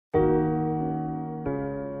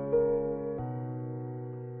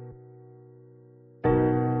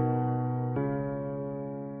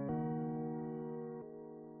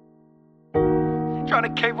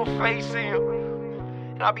Tryna cave a face in,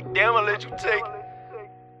 and I'll be damn I'll let you take it.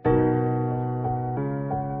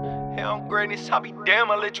 Hey, I'm greatness, I'll be damn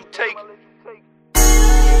I'll let you take it.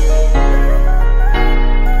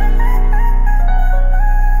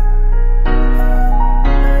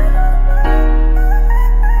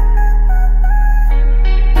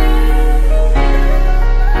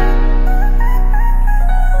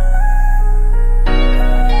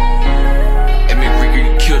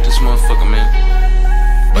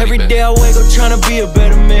 Every day I wake up tryna be a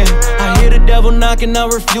better man. I hear the devil knocking, I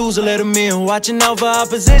refuse to let him in. Watching out for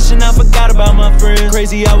opposition, I forgot about my friends.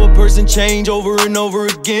 Crazy how a person change over and over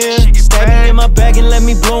again. Stab me in my back and let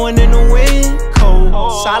me blowing in the wind. Cold,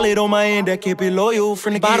 solid on my end, that keep it loyal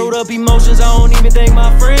from the bottled up emotions, I don't even thank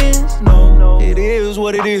my friends. No, it is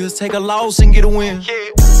what it is, take a loss and get a win.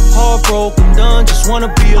 Heartbroken, done, just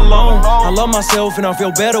wanna be alone. I love myself and I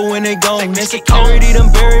feel better when they gone. Insecurity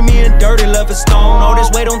done buried me in dirt and left a stone. All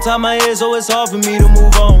this weight on top my head, so it's hard for me to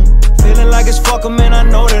move on. Feeling like it's fuck 'em and I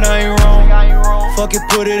know that I ain't wrong. Fuck it,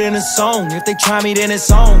 put it in a song. If they try me, then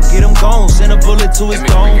it's on. Get them gone, send a bullet to his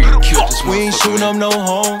dome. We ain't shooting up no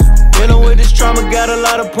home. Dealing with this trauma, got a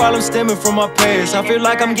lot of problems stemming from my past. I feel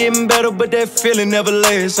like I'm getting better, but that feeling never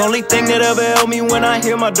lasts. Only thing that ever helped me when I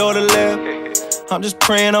hear my daughter laugh. I'm just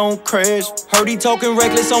praying I don't crash. Heard he talking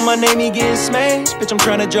reckless on my name, he getting smashed. Bitch, I'm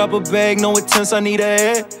tryna drop a bag, no attempts I need a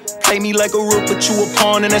head. Play me like a rook, but you a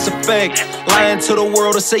pawn and that's a fact. Lying to the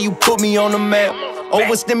world to say you put me on the map.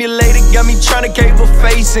 Overstimulated, got me tryna cave a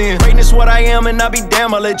face in. Greatness what I am and I be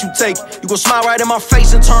damn, I'll let you take it. You gon' smile right in my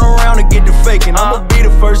face and turn around and get the faking. I'ma be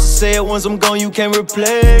the first to say it, once I'm gone you can't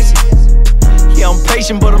replace it. Yeah, I'm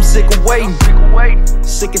patient, but I'm sick of waiting.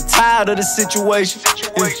 Sick and tired of the situation.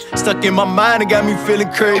 Yeah. Stuck in my mind and got me feeling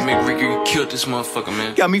crazy. Hey, man, Ricky, you killed this motherfucker,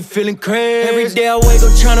 man. Got me feeling crazy. Every day I wake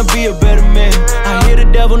up tryna be a better man. I hear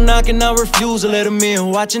the devil knocking, I refuse to let him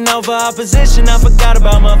in. Watching out for opposition, I forgot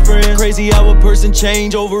about my friends. Crazy how a person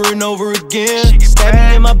change over and over again. Stab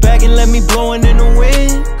me in my back and let me blowing in the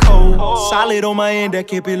wind. Cold, solid on my end, that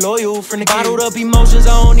keep it loyal from the bottled up emotions,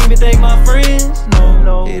 I don't even thank my friends.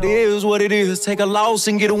 No, it is what it is, take a loss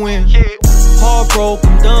and get a win.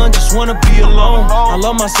 Heartbroken, done, just wanna be alone. I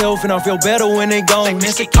love myself and I feel better when they gone.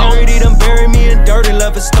 Insecurity done buried me in dirt and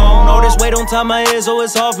left a stone. All this weight on top my head, so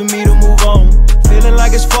it's hard for me to move on. Feeling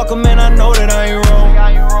like it's fuck 'em and I know that I ain't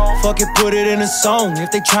wrong. Fuck it, put it in a song.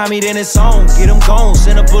 If they try me, then it's on. Get them gone,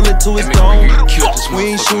 send a bullet to his dome.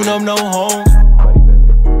 We ain't shooting up no home.